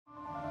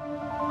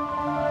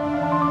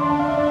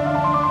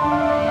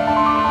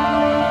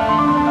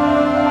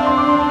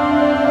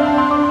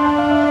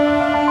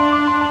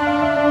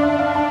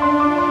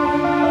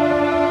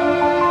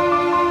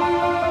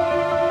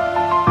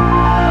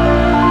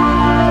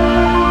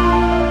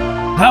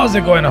How's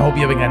it going? I hope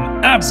you're having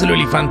an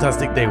absolutely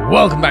fantastic day.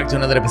 Welcome back to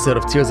another episode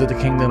of Tears of the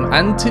Kingdom,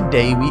 and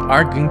today we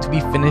are going to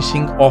be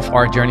finishing off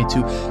our journey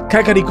to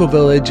Kakariko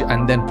Village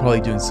and then probably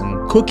doing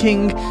some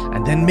cooking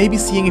and then maybe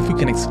seeing if we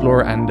can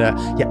explore and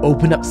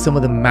open up some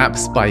of the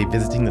maps by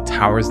visiting the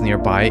towers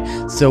nearby.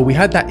 So we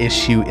had that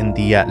issue in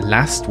the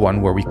last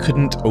one where we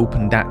couldn't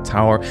open that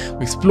tower.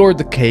 We explored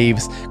the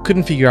caves,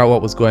 couldn't figure out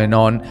what was going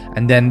on,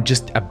 and then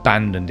just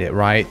abandoned it,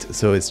 right?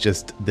 So it's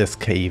just this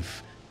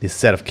cave, this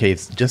set of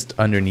caves just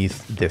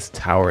underneath this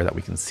tower that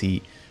we can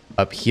see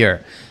up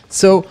here.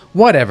 So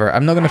whatever,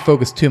 I'm not going to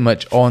focus too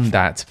much on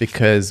that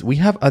because we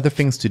have other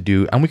things to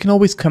do and we can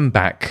always come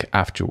back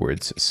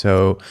afterwards.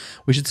 So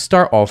we should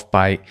start off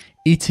by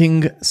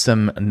eating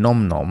some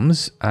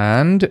nom-noms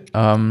and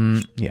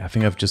yeah, I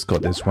think I've just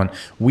got this one.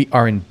 We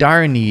are in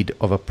dire need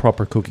of a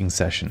proper cooking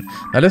session.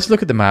 Now let's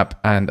look at the map,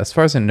 and as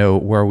far as I know,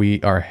 where we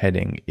are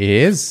heading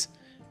is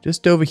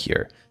just over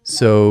here.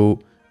 So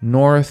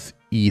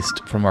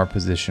northeast from our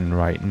position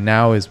right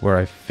now is where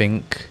I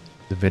think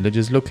the village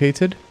is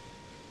located,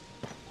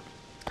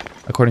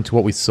 according to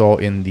what we saw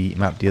in the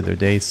map the other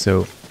day.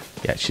 So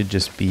yeah, it should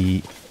just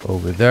be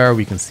over there.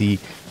 We can see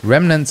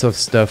remnants of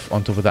stuff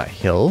on top of that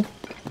hill.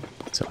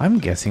 So I'm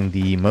guessing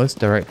the most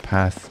direct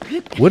path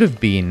would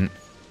have been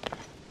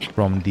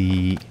from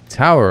the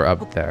tower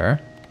up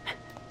there,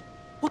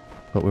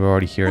 but we're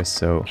already here,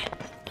 so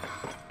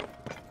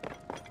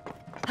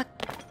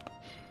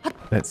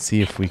let's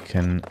see if we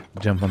can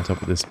jump on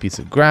top of this piece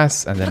of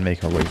grass and then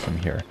make our way from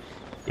here.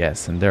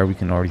 Yes, and there we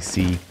can already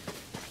see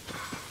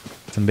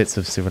some bits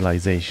of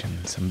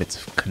civilization, some bits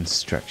of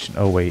construction.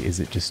 Oh wait, is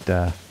it just,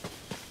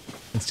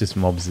 it's just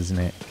mobs, isn't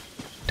it?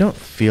 Don't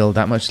feel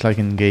that much like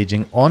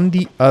engaging. On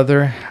the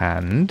other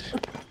hand,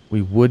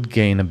 we would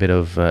gain a bit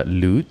of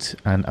loot,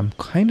 and I'm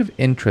kind of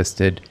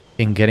interested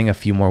in getting a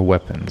few more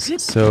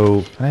weapons.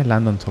 So, can I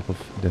land on top of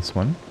this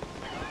one?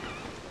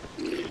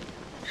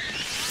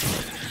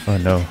 Oh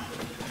no.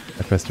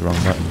 I pressed the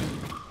wrong button.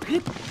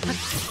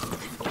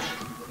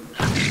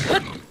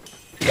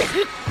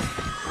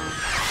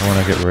 I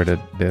want to get rid of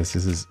this.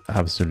 This is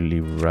absolutely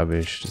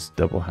rubbish. Just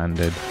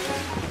double-handed.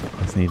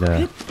 Let's need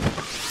a...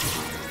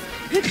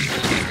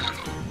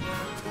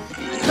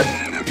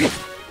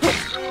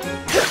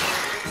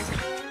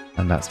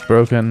 And that's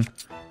broken.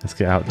 Let's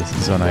get out this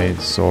Zonai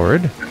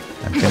sword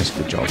and finish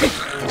the job.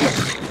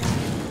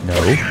 No.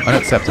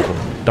 Unacceptable.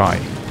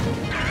 Die.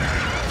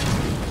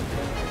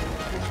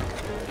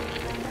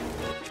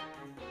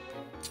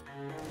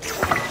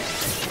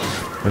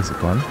 Where's it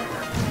gone?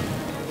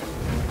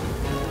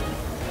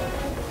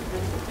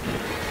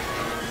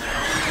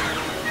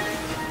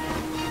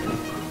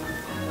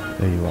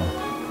 There you are.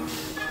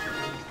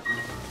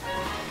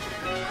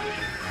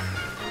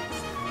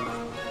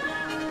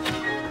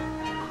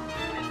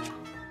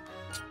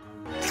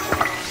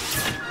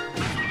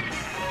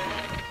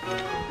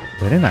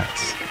 Very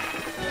nice.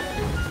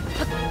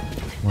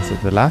 Was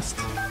it the last?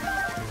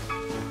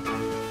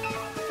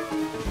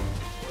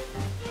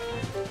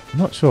 I'm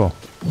not sure.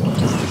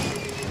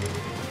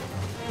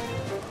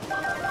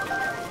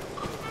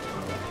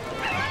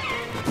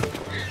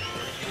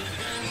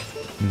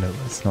 No,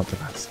 it's not the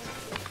last.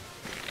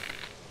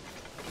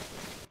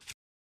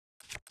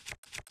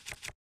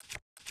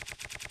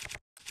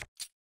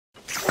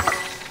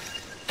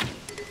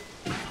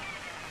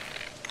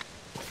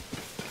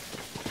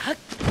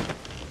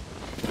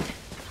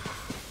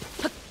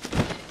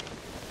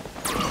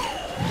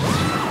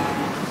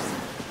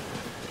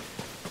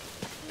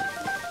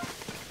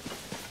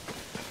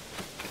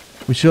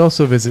 We should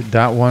also visit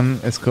that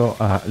one. It's called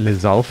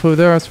Lizalfo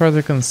there, as far as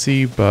I can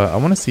see, but I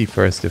want to see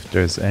first if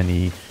there's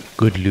any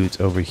good loot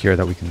over here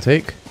that we can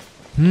take.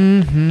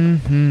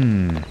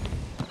 And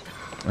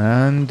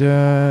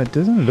it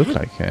doesn't look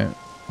like it.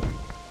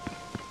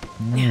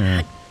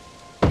 Yeah.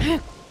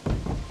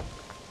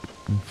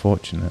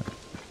 Unfortunate.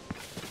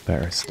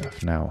 Better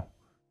stuff now.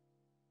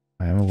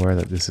 I am aware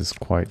that this is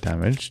quite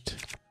damaged.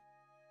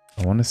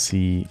 I want to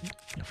see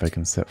if I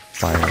can set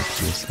fire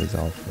to this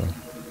Lizalfo.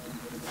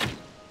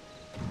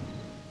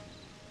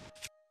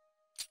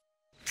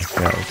 I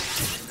failed.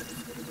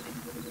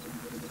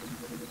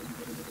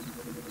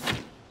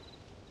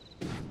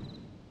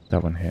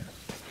 That one hit.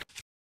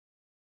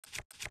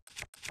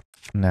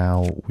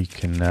 Now we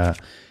can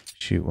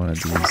shoot one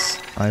of these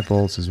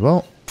eyeballs as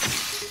well.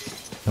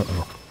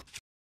 Uh-oh.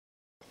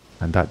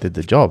 And that did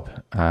the job.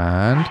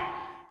 And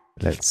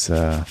let's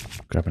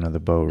grab another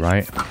bow,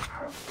 right?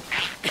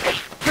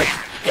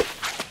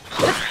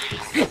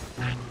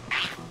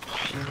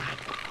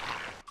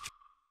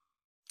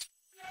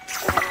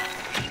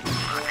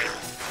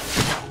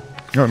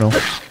 Oh no.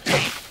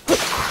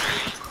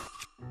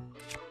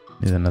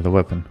 Need another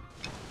weapon.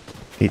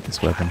 Hate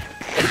this weapon.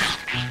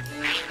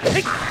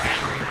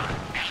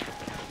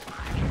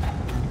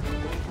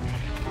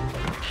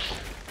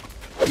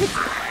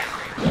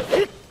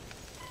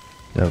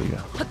 There we go.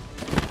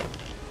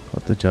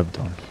 Got the job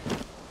done.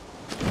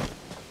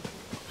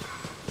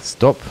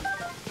 Stop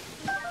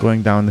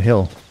going down the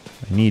hill.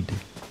 I need.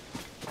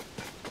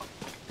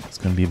 It's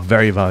going to be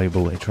very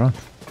valuable later on.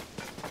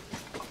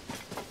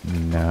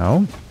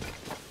 Now,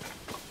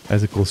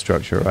 there's a cool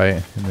structure,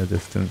 right? In the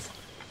distance.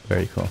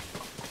 Very cool.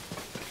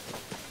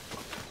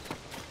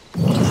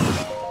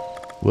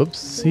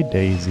 Whoopsie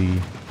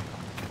daisy.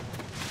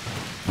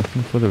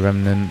 Looking for the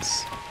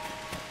remnants.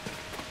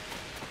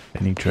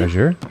 Any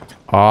treasure?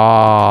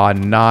 Ah,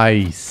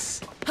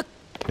 nice.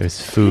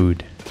 There's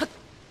food.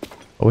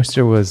 I wish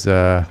there was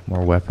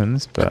more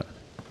weapons, but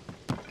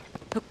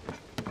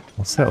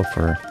I'll settle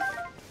for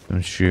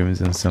some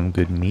shrooms and some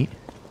good meat.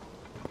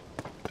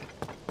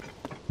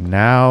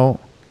 Now,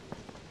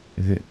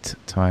 is it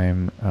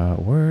time?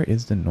 Where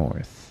is the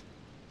north?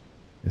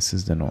 This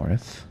is the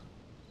north.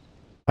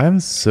 I am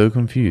so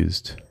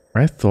confused.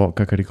 I thought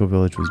Kakariko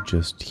Village was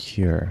just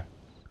here.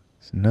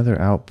 It's another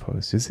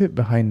outpost. Is it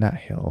behind that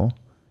hill?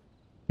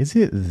 Is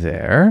it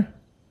there?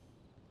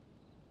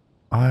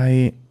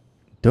 I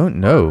don't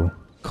know.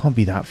 Can't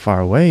be that far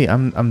away.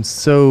 I'm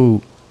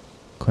so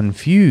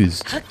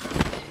confused.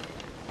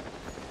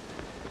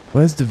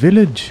 Where's the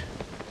village?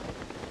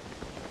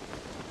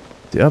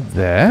 Is it up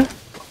there?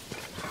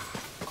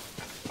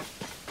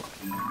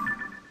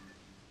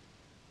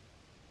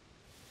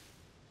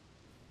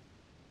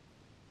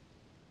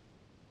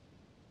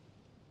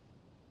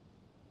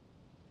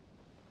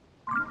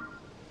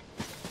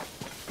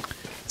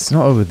 It's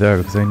not over there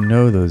because I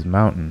know those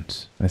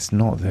mountains. It's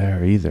not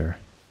there either.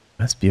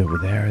 It must be over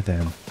there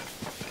then.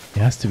 It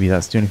has to be.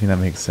 That's the only thing that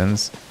makes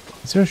sense.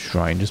 Is there a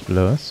shrine just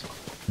below us?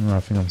 No, I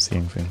think I'm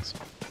seeing things.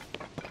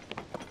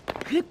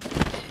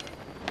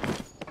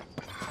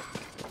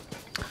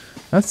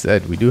 That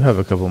said, we do have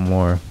a couple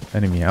more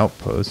enemy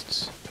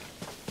outposts.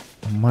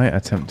 I might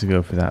attempt to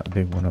go for that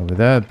big one over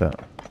there, but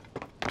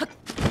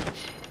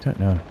don't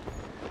know.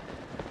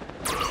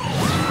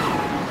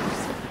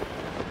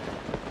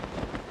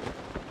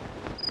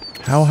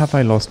 How have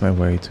I lost my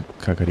way to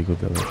Kakariko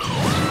Village?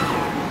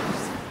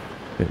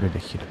 Bit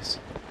ridiculous.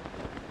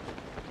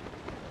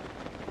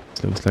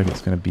 This looks like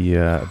it's going to be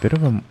a bit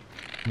of a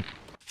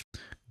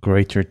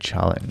greater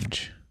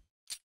challenge.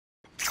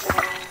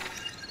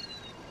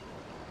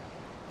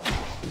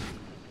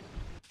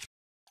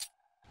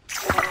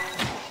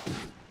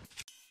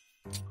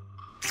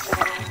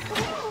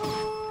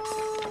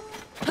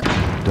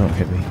 Don't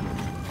hit me.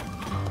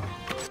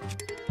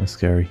 That's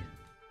scary.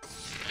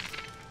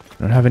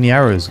 I don't have any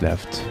arrows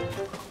left.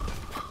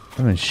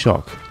 I'm in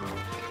shock.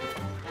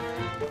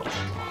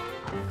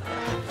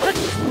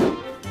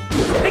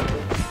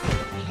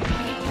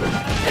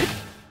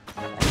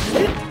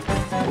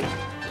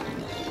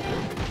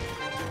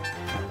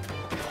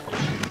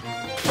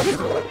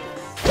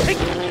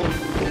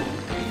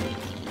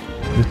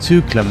 You're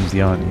too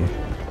clumsy, aren't you?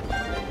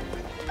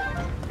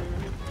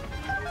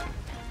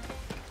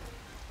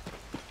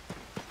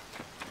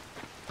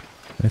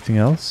 Anything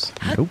else?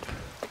 Nope.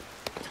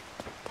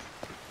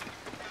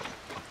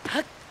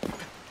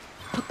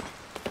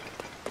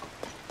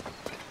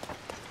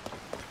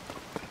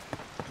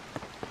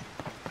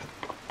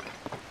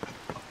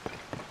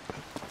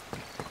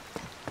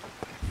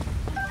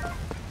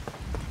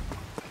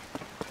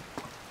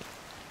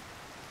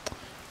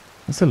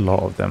 There's a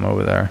lot of them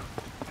over there.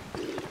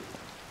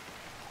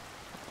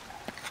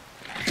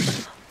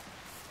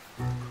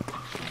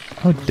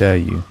 How dare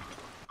you?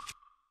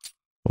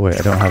 Oh wait,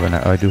 I don't have an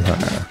arrow. I do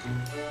have an arrow.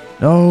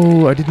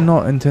 No, I did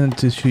not intend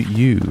to shoot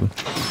you.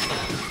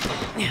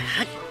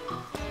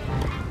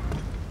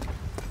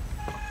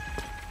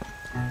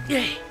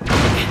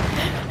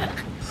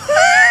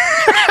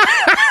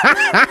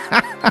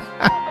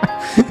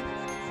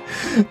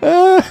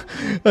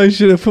 I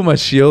should have put my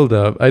shield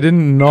up. I did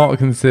not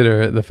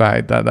consider the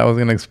fact that that was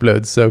going to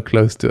explode so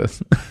close to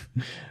us.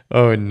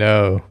 Oh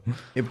no.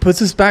 It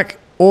puts us back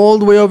all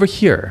the way over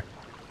here.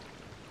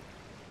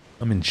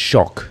 I'm in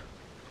shock.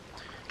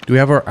 Do we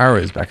have our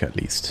arrows back at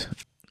least?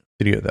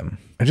 3 of them.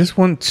 I just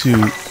want to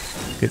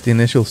get the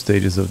initial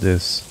stages of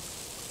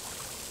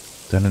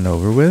this done and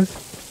over with,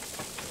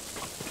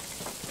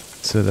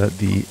 so that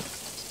the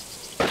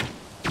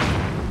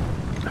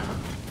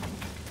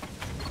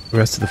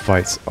rest of the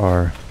fights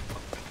are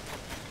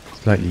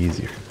slightly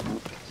easier.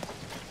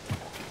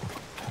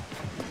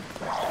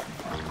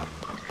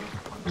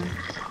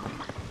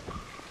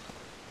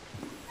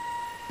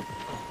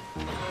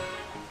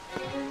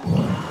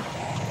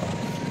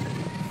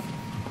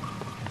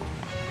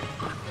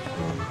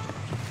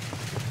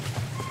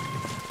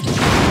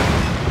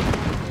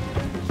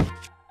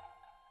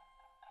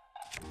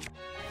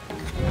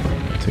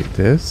 Take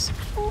this.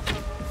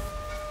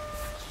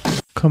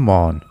 Come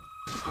on.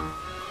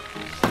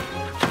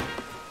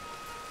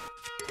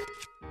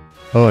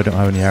 Oh, I don't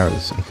have any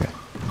arrows. Okay.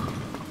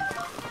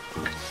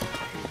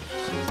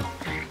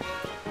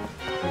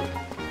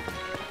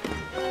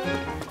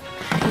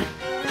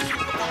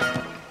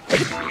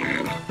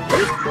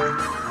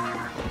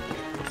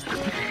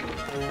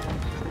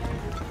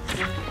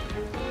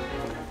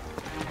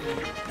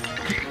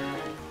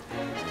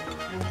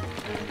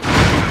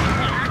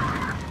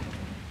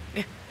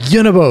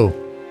 Yunobo,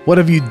 what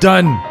have you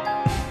done?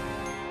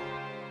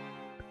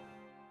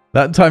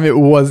 That time it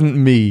wasn't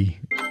me.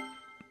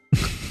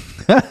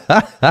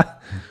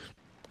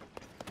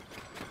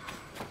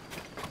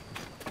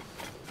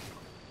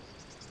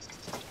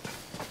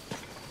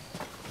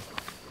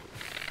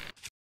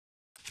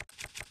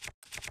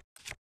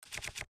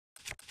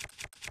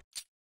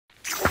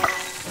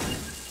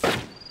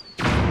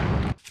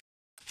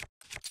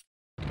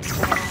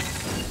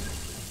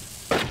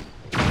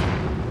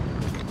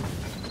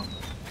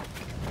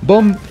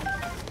 Bomb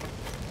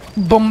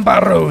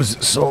barrows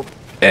solve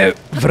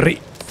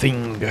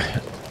everything.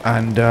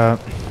 And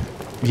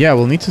yeah,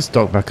 we'll need to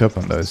stock back up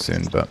on those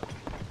soon, but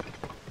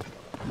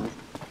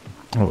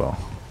oh well.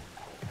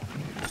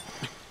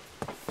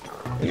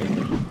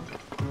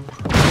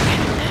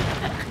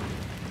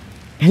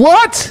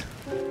 What?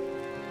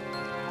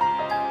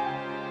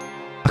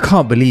 I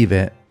can't believe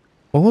it.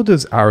 All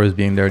those arrows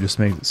being there just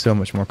makes it so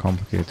much more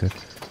complicated.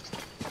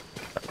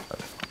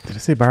 Did I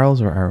say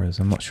barrels or arrows?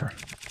 I'm not sure.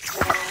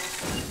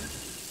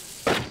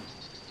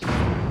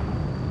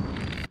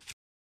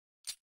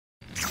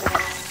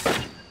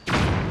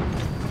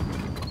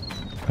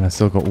 And I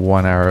still got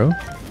one arrow.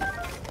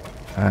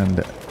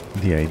 And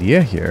the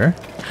idea here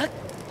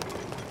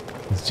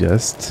is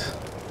just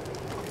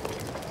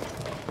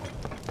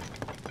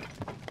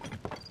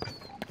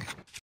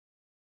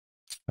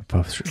a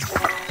puff through.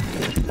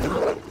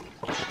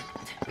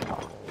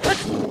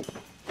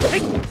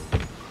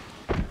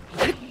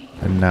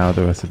 And now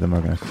the rest of them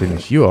are going to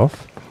finish you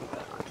off.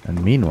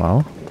 And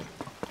meanwhile,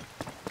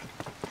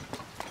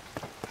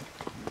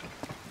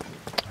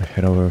 I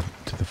head over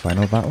to the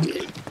final battle.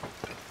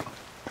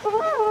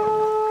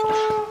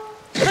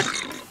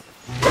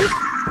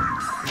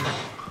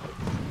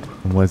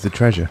 And where's the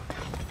treasure?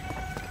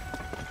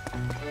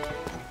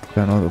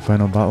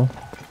 Final battle.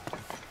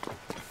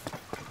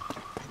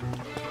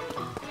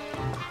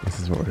 This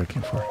is what we're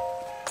looking for.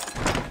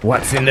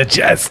 What's in the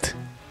chest?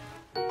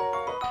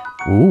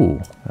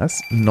 Ooh, that's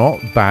not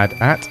bad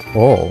at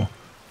all.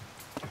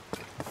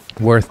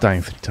 Worth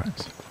dying 3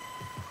 times.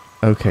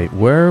 Okay,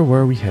 where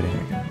were we heading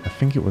again? I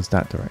think it was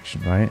that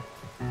direction, right?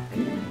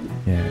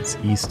 Yeah, it's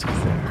east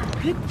of there.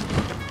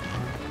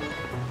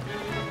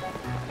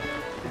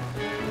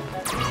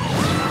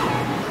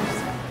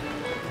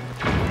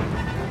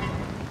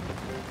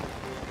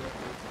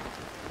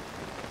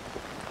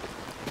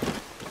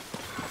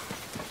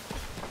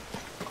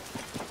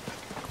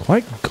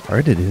 Quite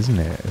guarded, isn't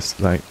it? It's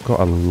like got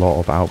a lot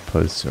of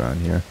outposts around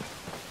here.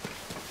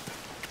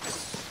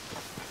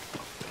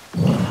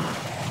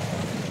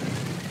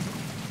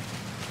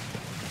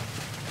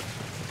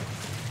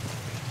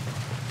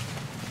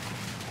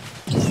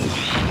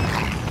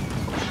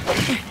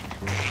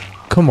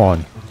 Come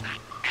on.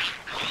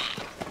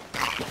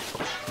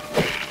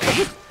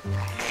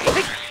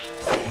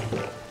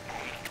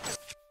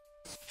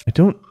 I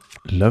don't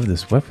love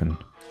this weapon.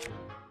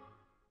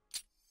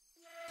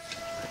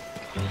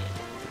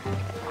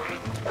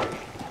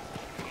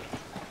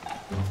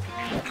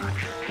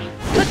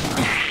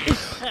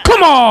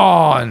 Come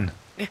on!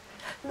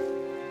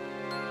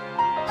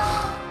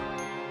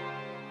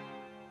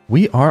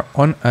 We are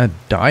on a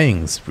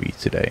dying spree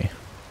today.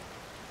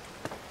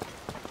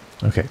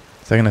 Okay,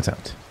 second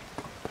attempt.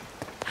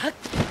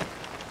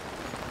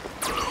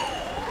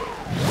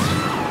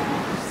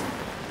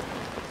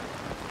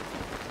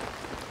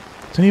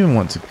 Don't even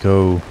want to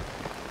go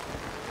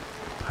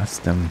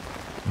past them.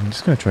 I'm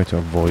just going to try to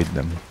avoid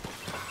them.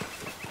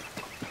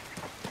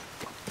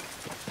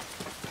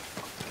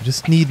 I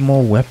just need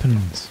more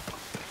weapons.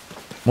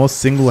 More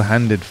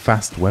single-handed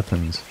fast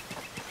weapons.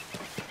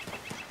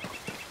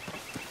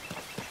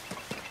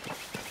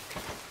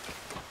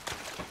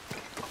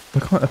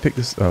 Why can't I pick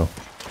this? Oh,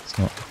 it's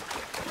not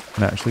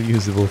an actually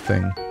usable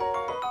thing.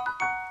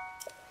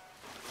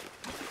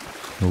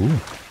 Ooh.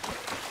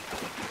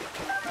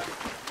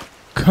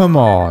 Come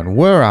on,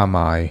 where am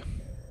I?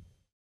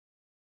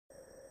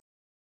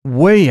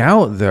 Way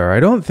out there. I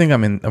don't think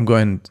I'm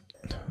going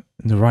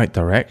in the right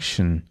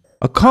direction.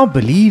 I can't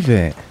believe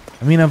it.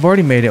 I mean, I've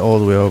already made it all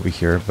the way over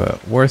here,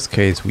 but worst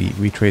case, we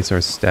retrace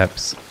our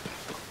steps,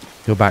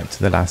 go back to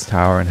the last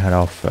tower and head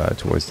off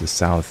towards the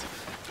south.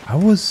 I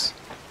was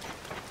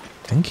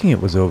thinking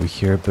it was over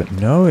here, but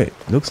no, it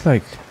looks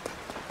like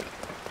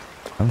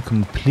I'm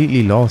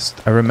completely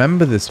lost. I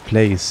remember this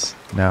place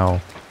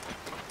now.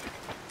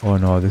 Oh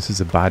no, this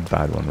is a bad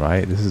one,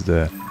 right? This is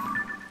the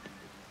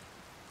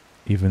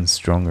even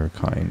stronger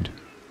kind.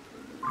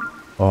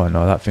 Oh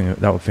no, that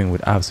thing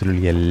would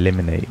absolutely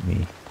eliminate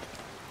me.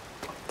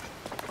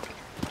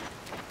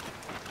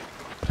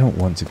 I don't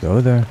want to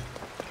go there.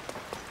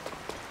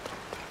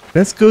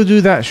 Let's go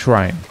do that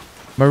shrine.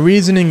 My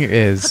reasoning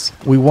is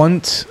we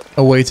want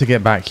a way to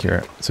get back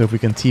here. So if we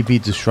can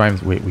TP to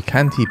shrines, wait, we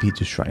can TP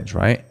to shrines,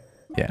 right?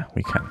 Yeah,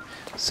 we can.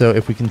 So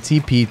if we can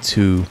TP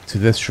to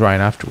this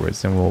shrine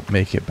afterwards, then we'll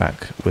make it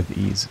back with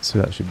ease. So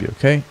that should be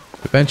okay.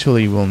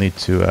 Eventually, we'll need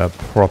to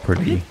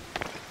properly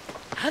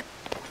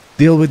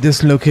deal with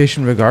this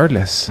location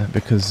regardless,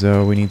 because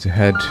we need to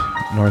head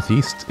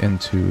northeast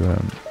into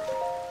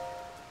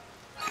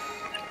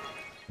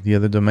the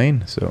other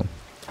domain. So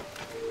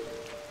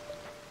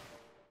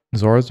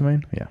Zora's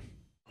domain? Yeah.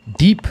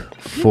 Deep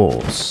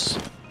Force.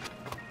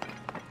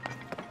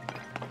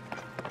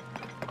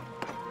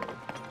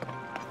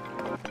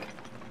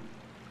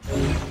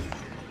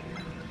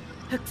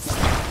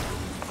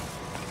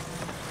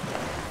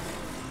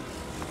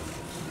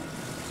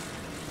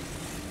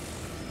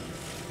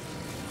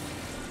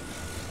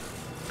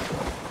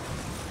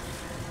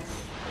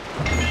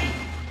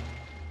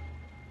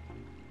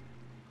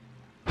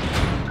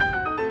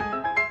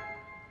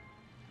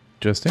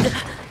 Interesting.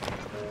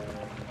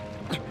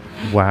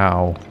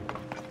 Wow.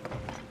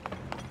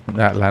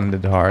 That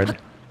landed hard.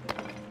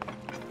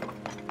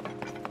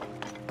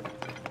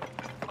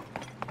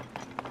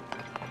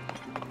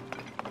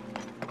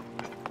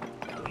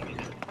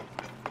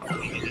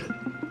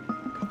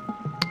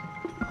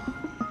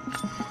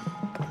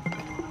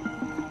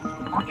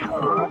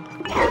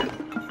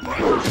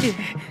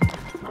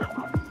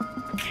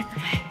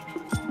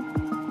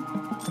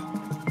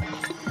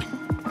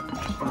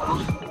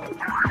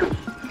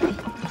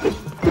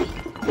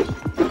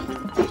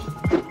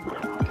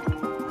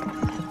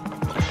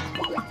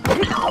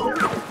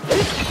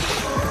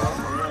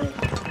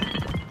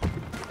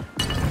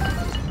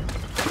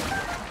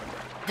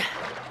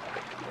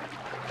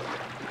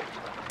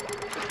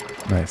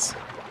 Nice.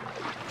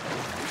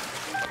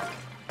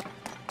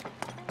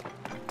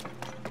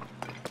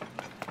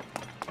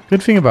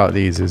 Good thing about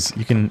these is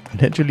you can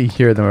literally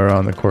hear them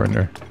around the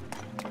corner.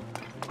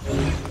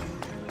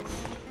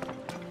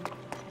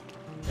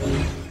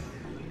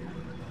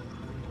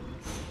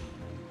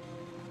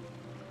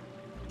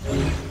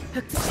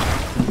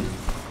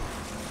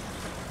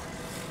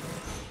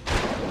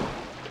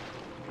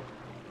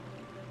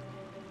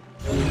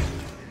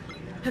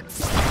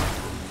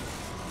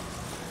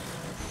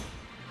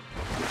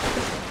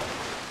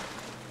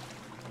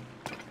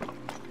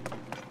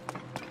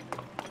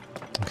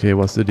 Okay,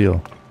 what's the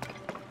deal?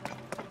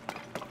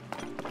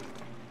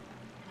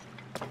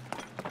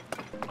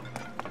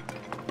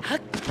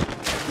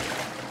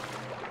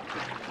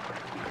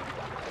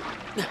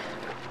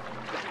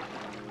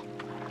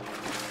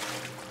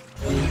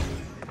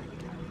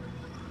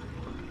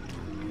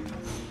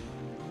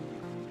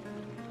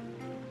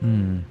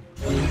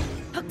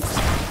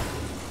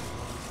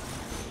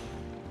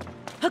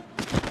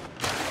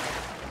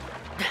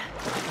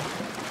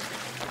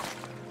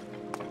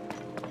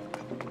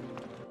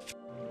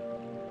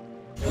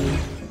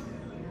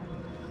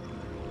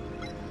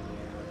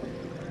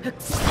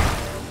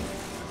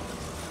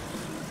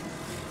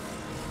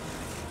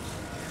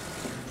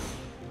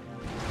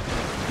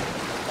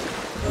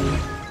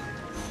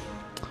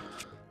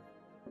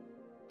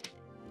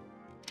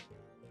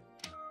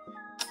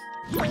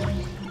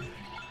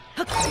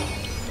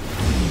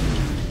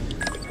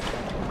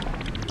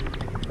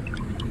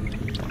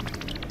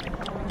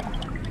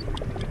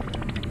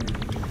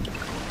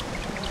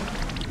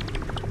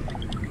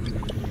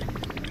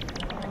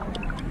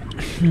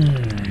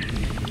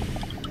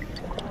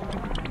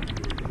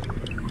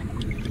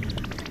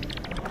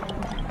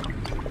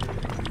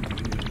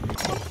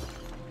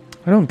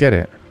 I don't get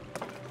it.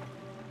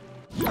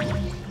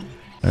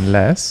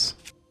 Unless...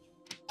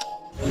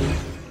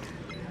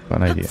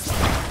 got an idea.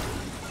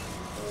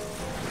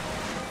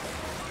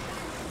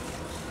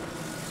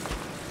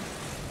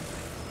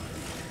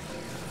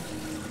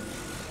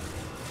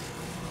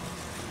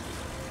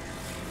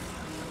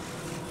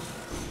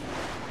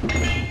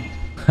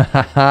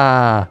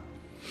 Hahaha!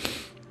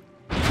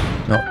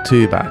 Not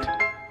too bad.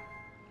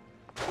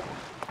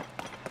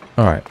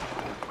 Alright.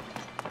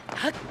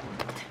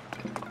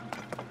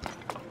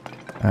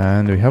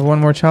 And do we have one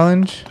more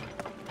challenge?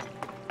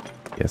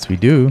 Yes, we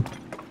do.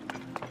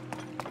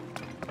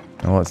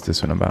 And what's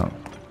this one about?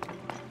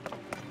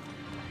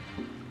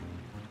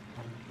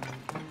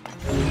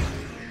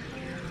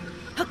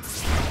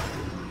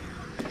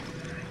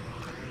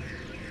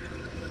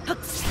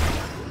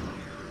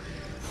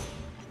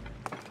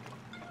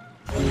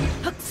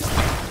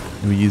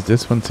 We use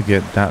this one to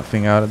get that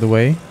thing out of the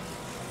way.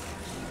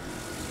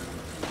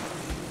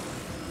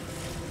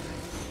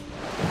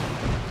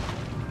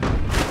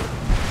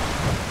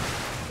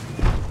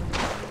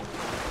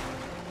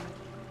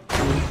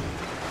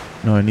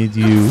 No, I need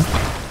you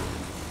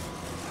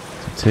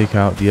to take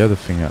out the other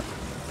thing out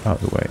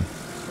of the way.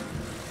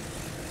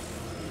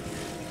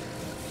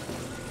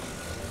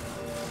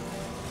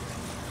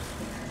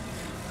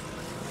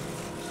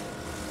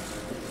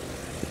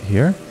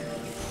 Here?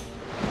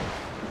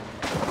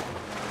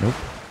 Nope.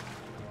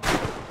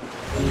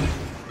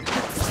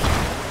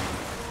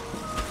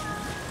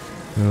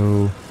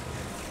 Go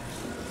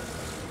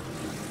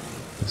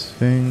this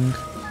thing.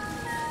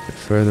 Get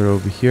further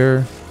over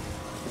here.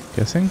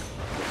 Guessing?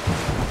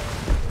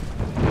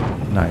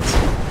 Nice.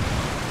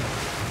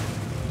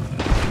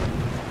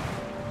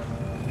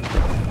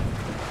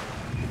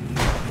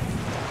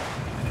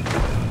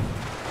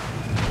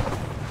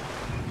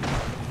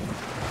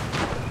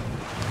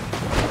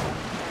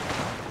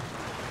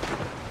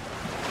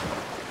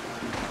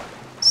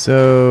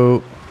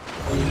 So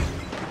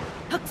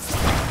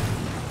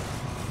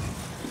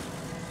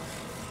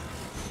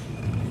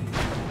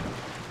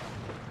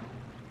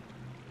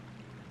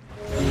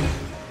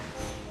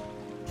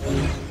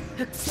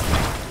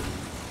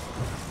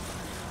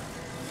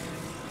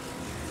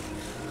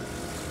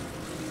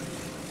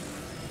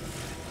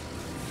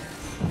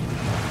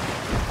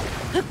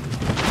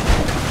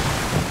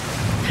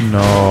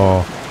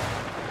no.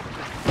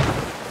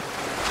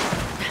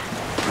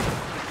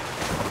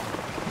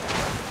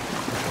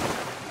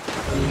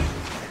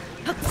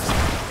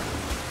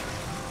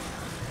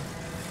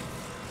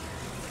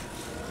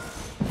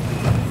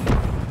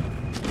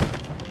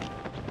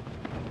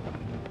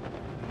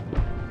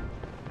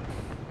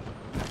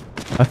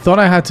 I thought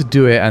I had to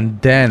do it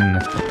and then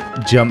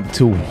jump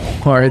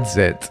towards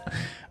it.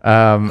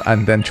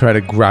 And then try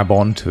to grab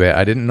onto it.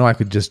 I didn't know I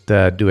could just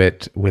do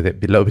it with it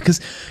below, because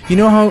you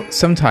know how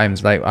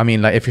sometimes, like, I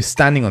mean, like if you're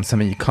standing on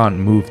something, you can't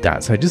move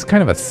that. So I just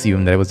kind of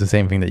assumed that it was the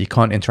same thing, that you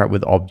can't interact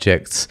with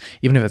objects,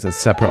 even if it's a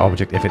separate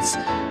object, if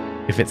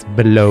it's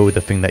below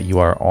the thing that you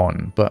are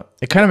on. But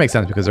it kind of makes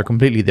sense because they're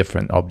completely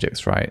different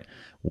objects, right?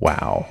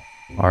 Wow.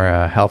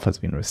 Our health has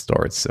been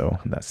restored, so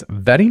that's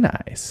very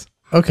nice.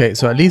 Okay,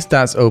 so at least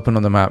that's open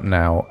on the map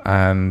now,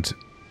 and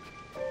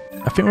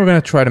I think we're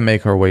going to try to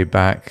make our way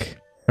back.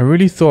 I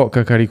really thought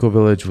Kakariko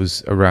Village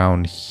was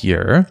around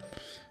here.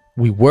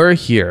 We were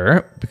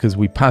here because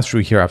we passed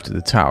through here after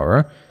the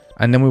tower,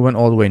 and then we went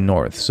all the way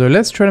north. So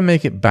let's try to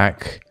make it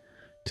back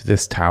to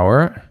this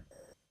tower.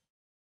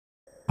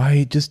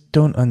 I just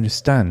don't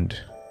understand.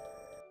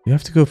 You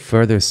have to go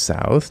further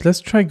south. Let's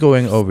try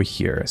going over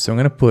here. So I'm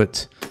going to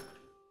put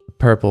the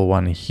purple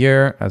one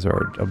here as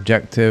our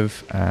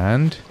objective,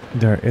 and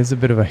there is a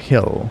bit of a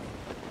hill.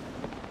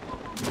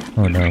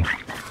 Oh no.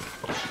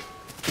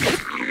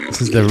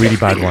 This is the really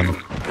bad one.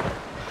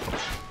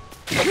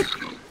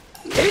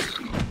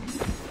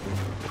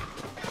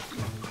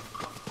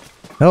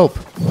 Help!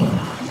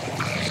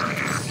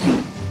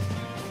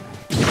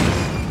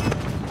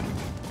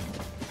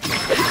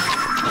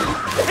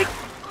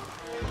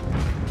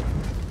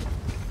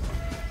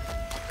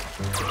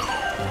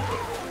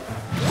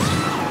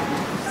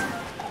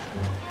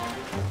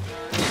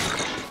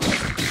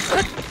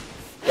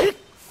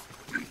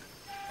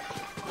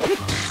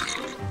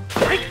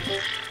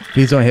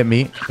 Please don't hit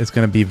me. It's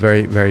going to be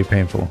very, very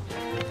painful.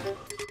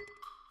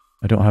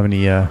 I don't have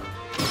any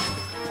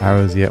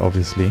arrows yet,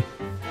 obviously.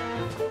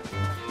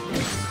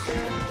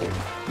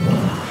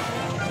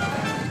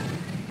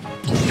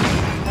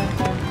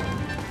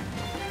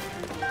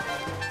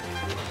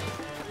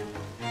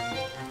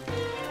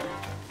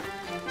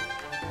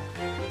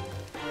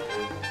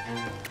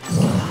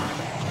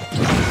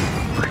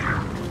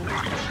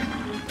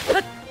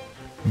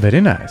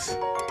 Very nice.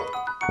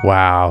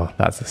 Wow,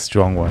 that's a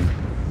strong one.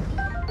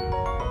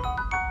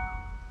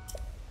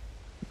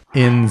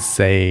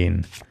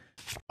 Insane.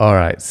 All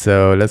right,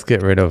 so let's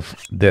get rid of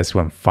this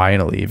one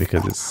finally,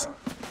 because it's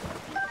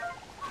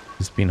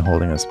just been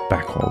holding us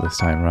back all this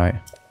time, right?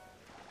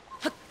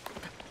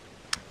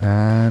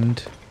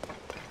 And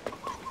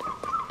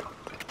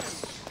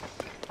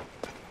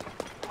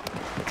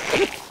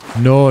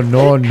no,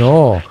 no,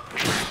 no.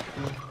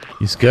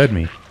 You scared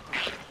me.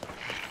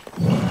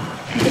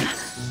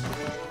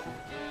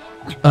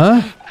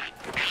 Huh?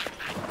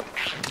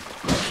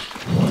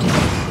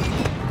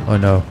 Oh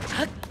no.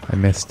 I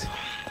missed.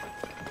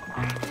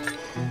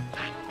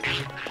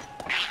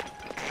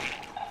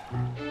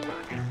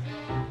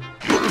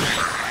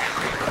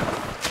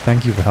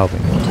 Thank you for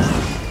helping.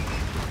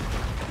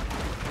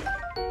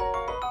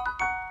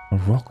 A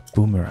rock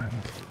boomerang.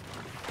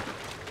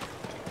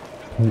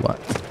 What?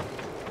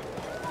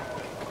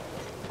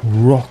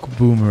 Rock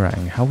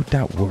boomerang. How would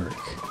that work?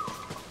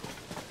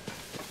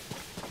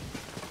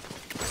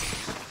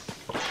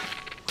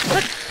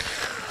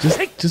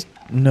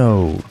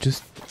 No.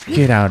 Just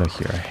get out of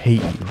here. I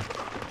hate you.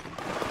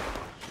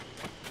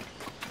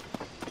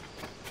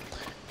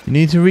 You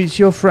need to reach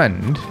your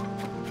friend.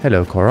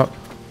 Hello, Korok.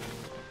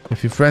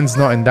 If your friend's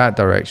not in that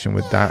direction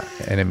with that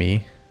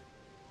enemy.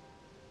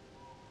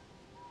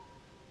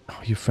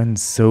 Oh, your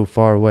friend's so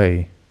far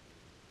away.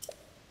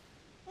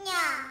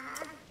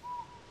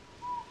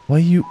 Why are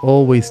you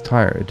always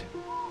tired?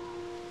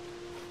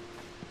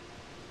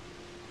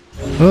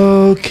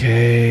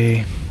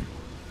 Okay.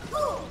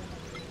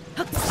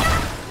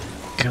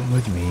 Come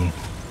with me.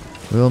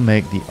 We'll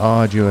make the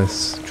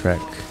arduous trek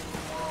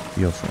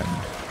to your friend.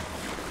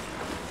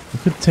 We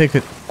could take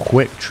a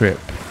quick trip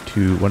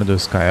to one of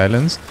those sky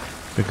islands,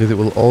 because it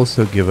will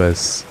also give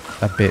us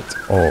a bit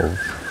of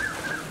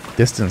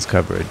distance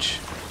coverage.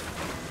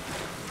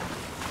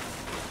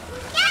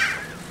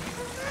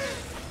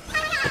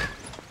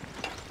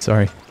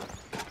 Sorry.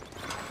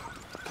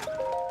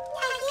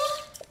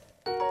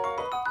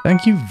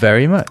 Thank you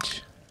very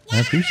much. I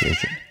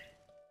appreciate it.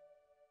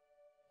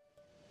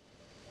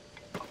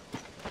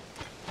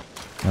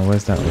 Now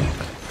where's that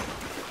rock?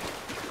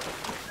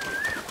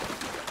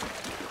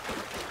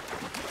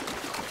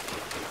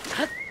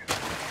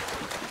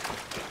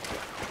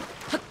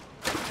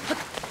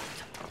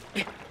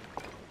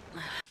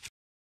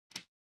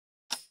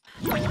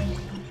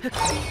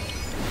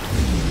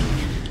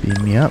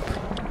 Beam me up.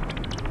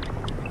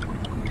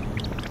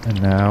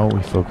 And now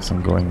we focus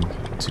on going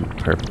to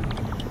purple.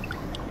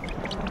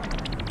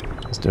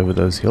 Just over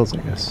those hills, I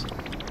guess.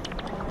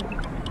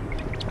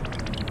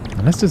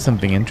 Unless there's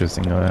something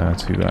interesting to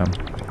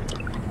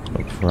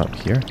look for up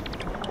here.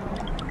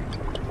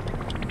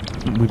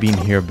 We've been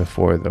here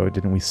before, though.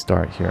 Didn't we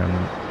start here?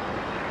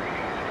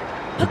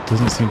 And it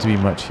doesn't seem to be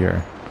much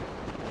here.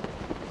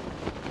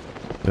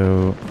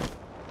 So...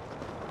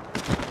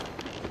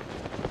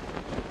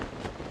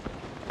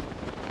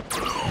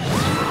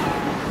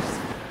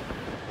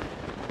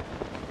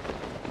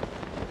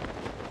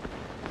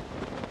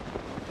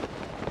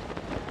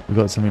 We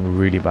got something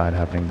really bad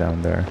happening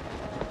down there.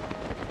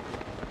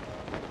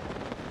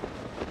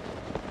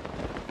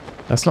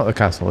 That's not the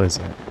castle, is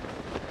it?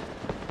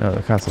 No,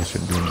 the castle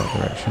shouldn't be in that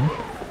direction.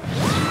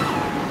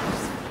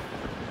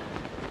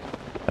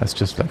 That's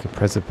just like a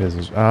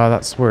precipice. Ah,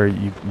 that's where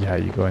you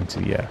go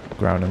into,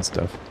 ground and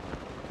stuff.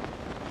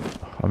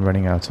 I'm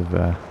running out of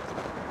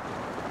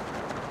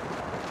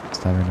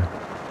stamina.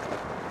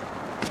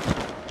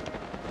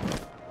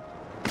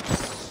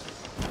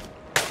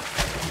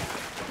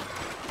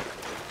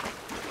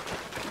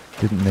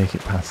 Didn't make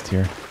it past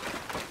here.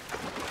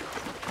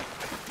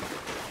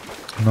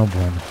 No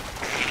bueno.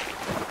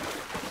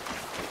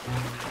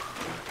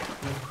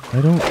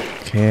 I don't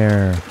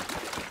care.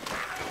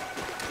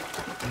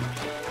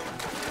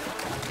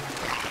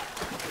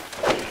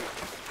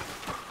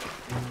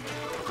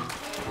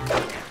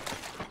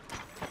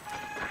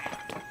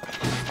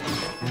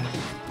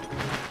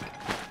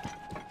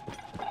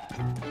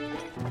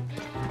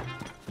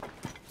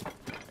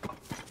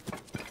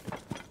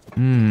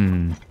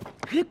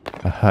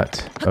 A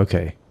hut.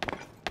 Okay.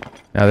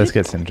 Now this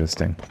gets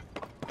interesting.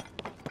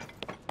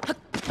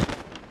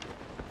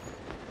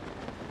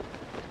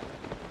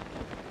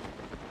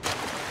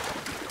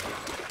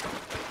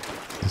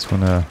 This one,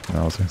 no,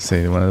 I was going to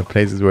say one of the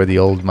places where the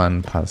old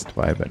man passed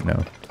by, but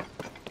no.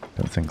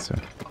 Don't think so.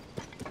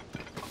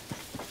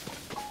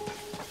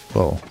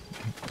 Well,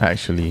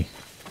 actually,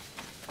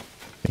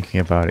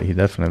 thinking about it, he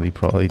definitely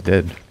probably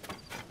did.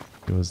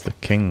 He was the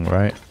king,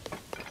 right?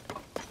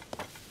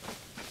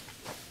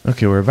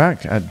 Okay, we're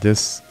back at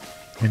this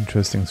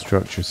interesting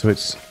structure. So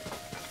it's...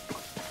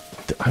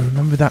 I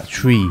remember that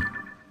tree.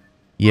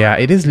 Yeah,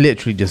 it is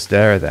literally just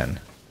there then.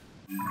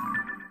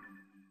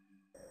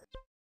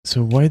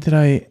 So why did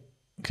I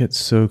get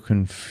so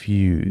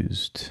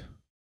confused?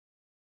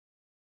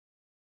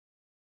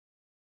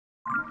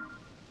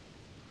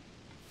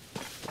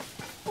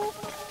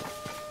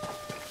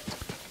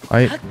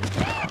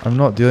 I'm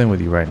not dealing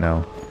with you right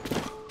now.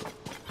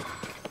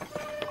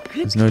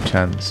 There's no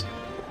chance.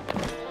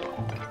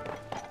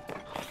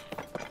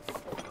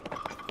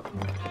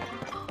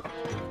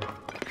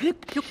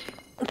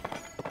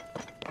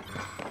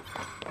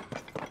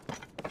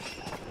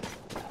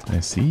 I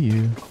see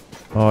you.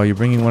 Oh, you're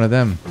bringing one of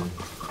them.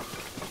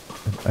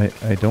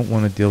 I don't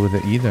want to deal with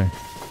it either.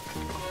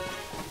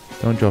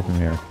 Don't drop him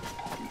here.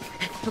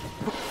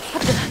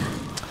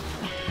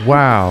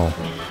 Wow.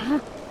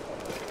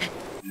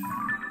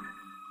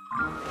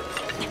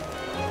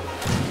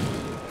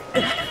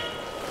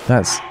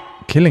 That's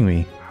killing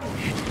me.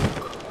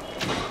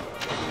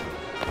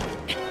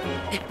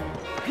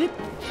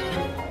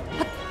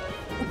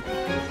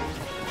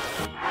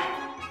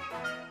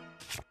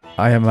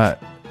 I'm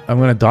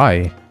gonna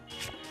die.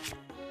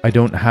 I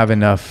don't have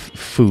enough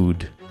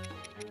food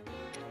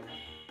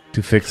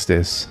to fix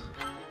this.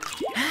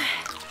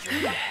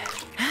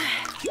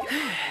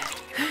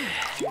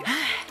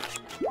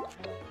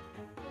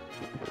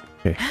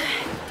 Okay.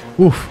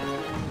 Oof.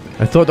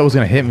 I thought that was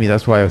gonna hit me,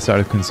 that's why I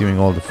started consuming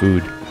all the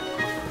food.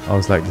 I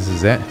was like, this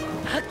is it.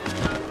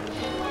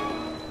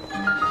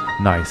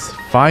 Nice.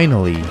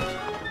 Finally.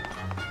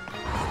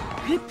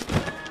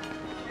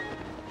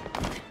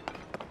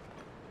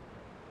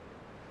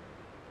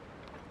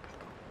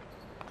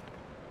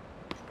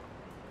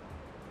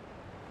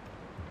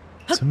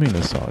 Something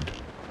that's odd.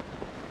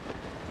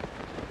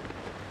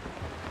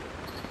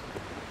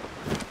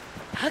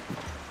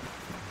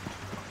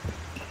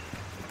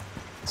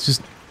 It's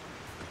just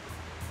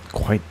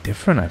quite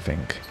different, I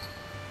think.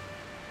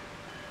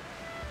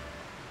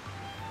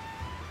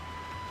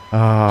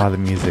 Ah, the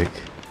music.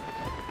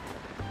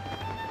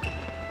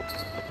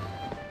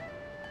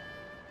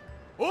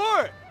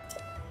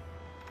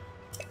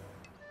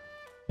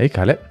 Hey,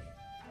 Caleb.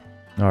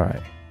 All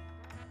right.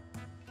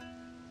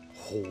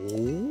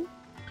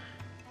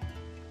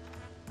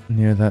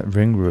 Near that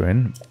ring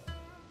ruin.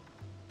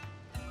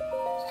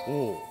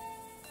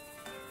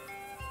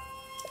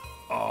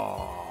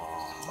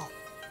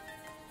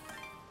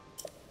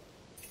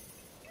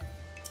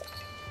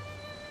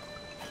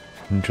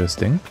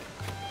 Interesting.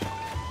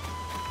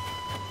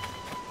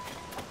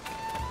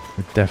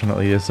 We're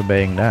definitely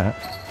disobeying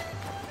that.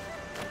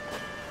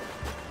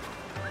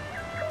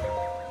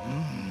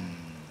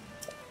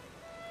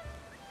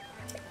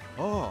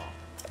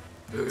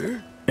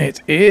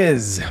 It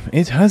is.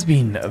 It has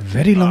been a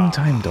very long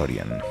time,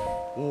 Dorian.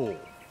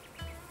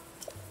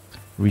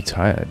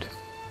 Retired.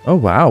 Oh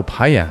wow,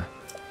 Paya.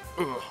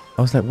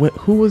 I was like,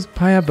 who was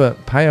Paya?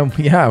 But Paya,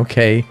 yeah,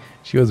 okay.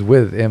 She was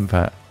with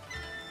Impa.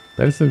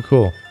 That is so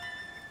cool.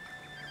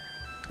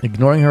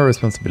 Ignoring her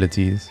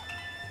responsibilities.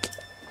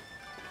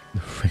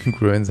 The ring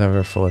ruins have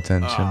her full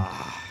attention.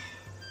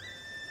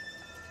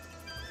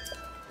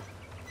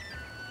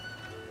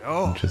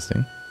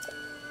 Interesting.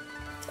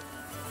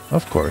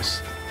 Of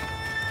course.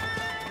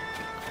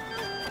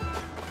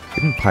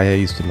 Didn't Paya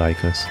used to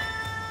like us?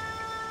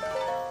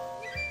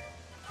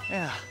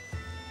 Yeah.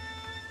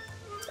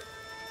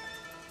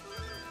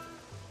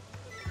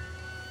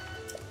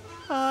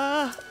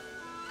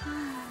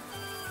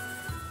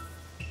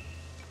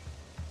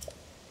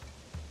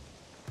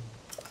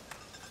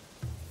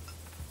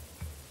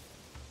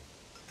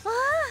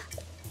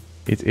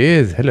 It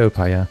is. Hello,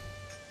 Paya.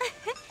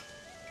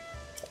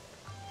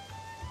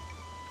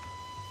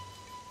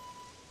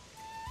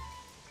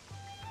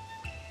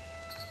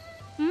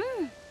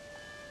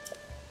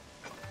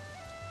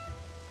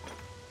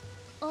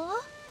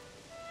 Oh.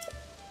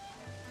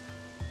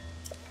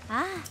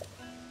 Ah.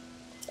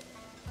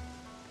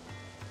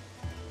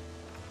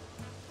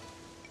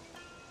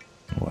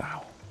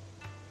 Wow.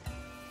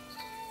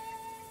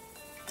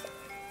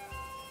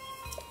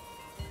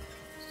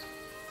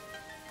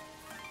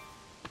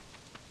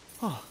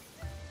 Oh.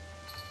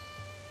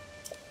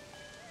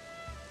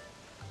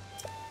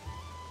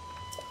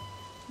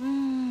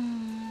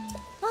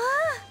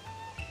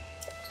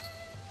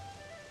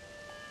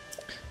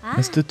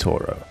 Mr.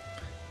 Toro,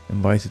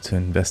 invited to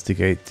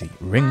investigate the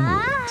Ring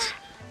Ruins.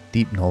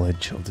 Deep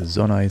knowledge of the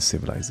Zonai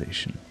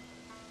civilization.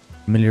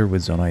 Familiar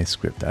with Zonai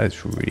script. That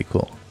is really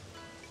cool.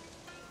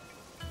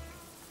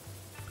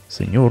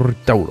 Senor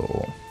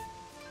Tauro.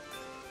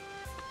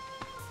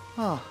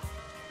 Oh.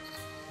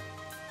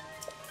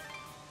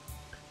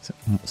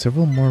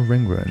 Several more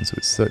ring ruins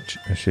with such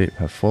a shape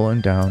have fallen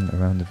down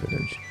around the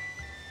village.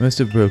 Most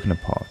have broken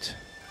apart.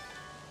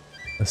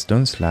 A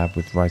stone slab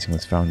with writing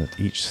was found at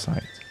each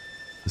site.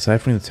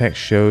 Deciphering the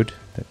text showed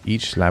that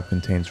each slab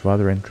contains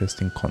rather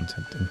interesting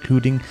content,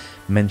 including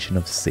mention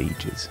of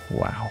sages.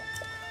 Wow.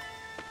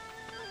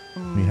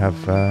 We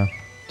have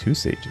 2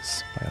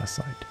 sages by our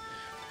side.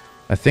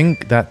 I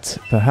think that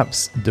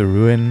perhaps the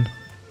ruin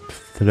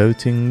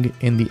floating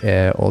in the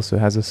air also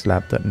has a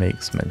slab that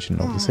makes mention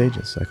of the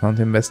sages. I can't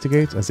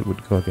investigate as it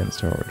would go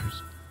against our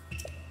orders.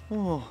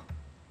 Oh.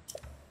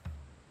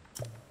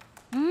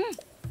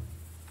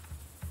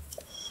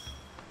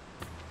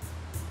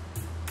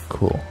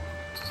 Cool.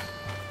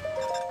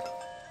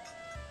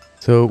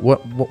 So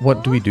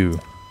what do we do?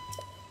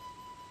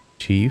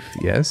 Chief,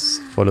 yes.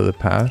 Follow the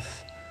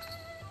path.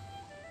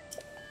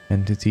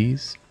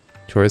 Entities.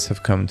 Tourists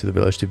have come to the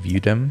village to view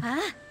them.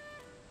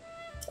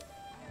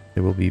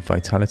 There will be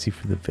vitality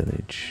for the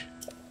village.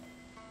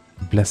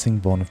 Blessing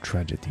born of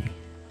tragedy.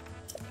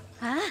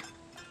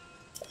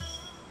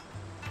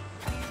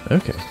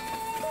 Okay.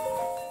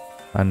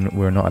 And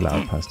we're not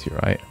allowed past here,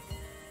 right?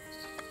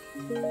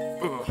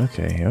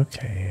 Okay.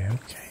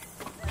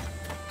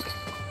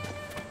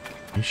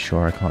 You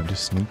sure I can't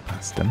just sneak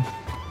past them?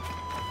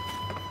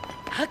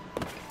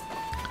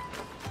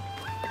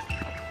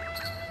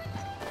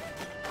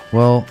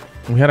 Well,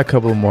 we had a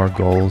couple more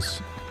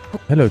goals.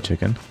 Hello,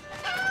 chicken.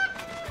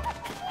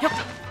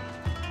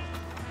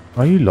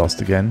 Are you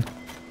lost again?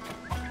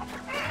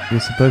 You're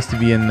supposed to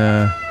be in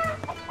a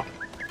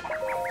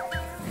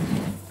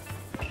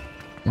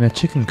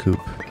chicken coop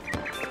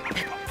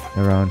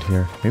around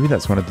here. Maybe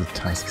that's one of the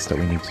tasks that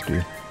we need to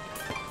do.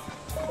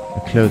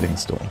 A clothing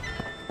store.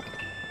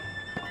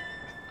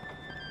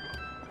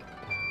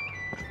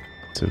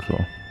 So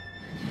cool.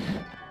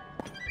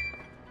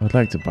 I'd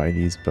like to buy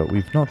these, but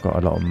we've not got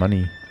a lot of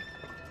money.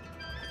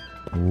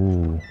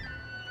 Ooh.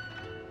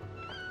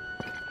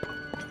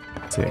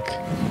 Sick.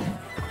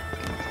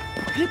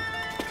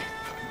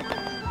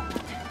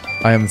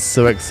 I am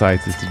so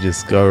excited to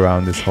just go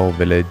around this whole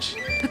village,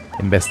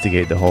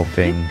 investigate the whole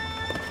thing,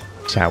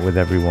 chat with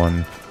everyone.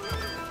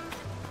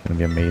 It's gonna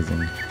be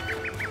amazing.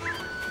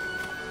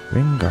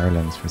 Ring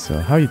garlands for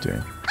sale. How are you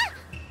doing?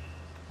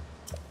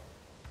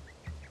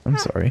 I'm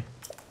sorry.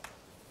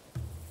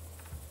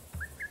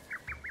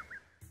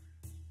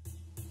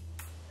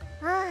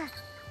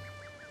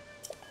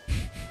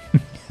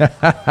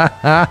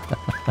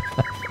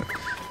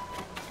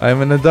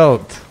 I'm an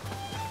adult.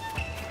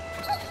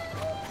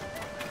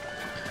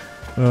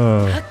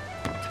 Oh.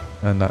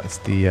 And that's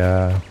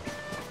the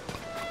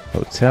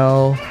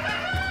hotel.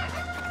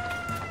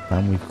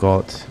 And we've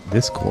got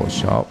this cool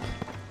shop.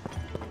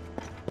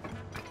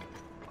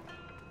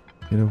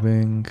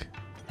 Wing.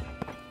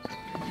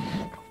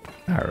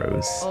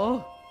 Arrows.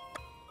 Oh.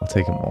 I'll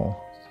take them all.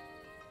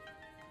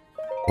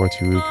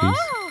 40 rupees.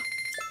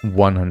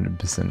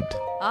 100%.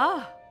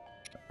 Ah.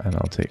 And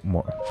I'll take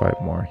more.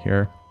 5 more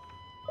here.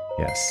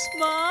 Yes.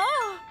 Ma.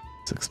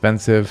 It's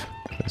expensive,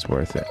 but it's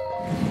worth it.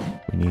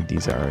 We need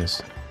these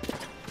arrows.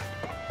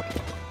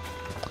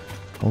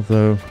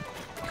 Although,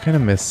 I kind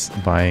of miss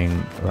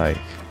buying, like,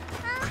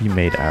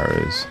 pre-made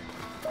arrows.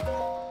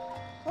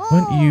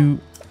 Weren't you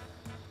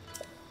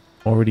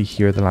already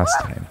here the last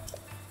time?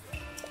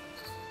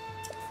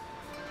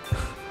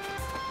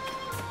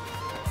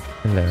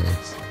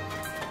 Hilarious.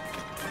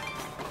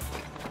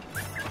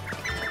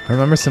 I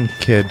remember some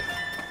kid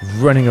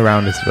running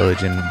around this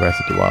village in Breath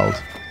of the Wild.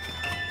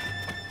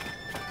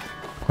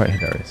 Quite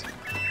hilarious.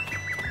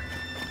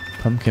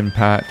 Pumpkin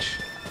patch.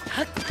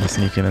 I'll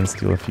sneak in and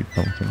steal a few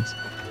pumpkins.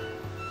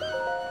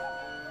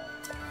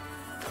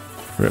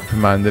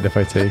 Reprimanded if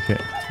I take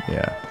it.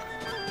 Yeah.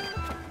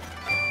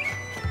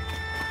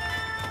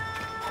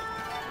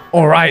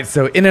 All right,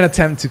 so in an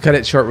attempt to cut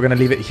it short, we're going to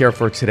leave it here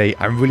for today.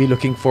 I'm really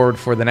looking forward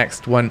for the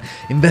next one.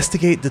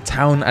 Investigate the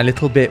town a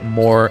little bit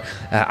more,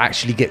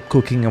 actually get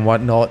cooking and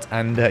whatnot.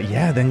 And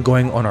yeah, then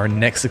going on our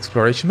next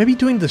exploration, maybe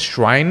doing the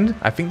shrine.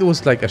 I think there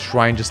was like a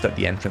shrine just at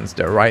the entrance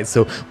there, right?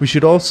 So we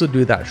should also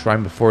do that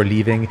shrine before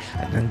leaving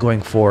and then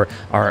going for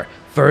our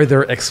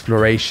further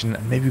exploration,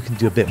 and maybe we can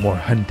do a bit more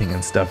hunting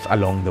and stuff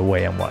along the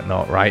way and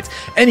whatnot, right?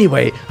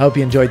 Anyway, I hope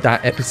you enjoyed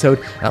that episode.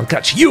 I'll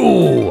catch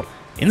you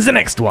in the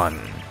next one.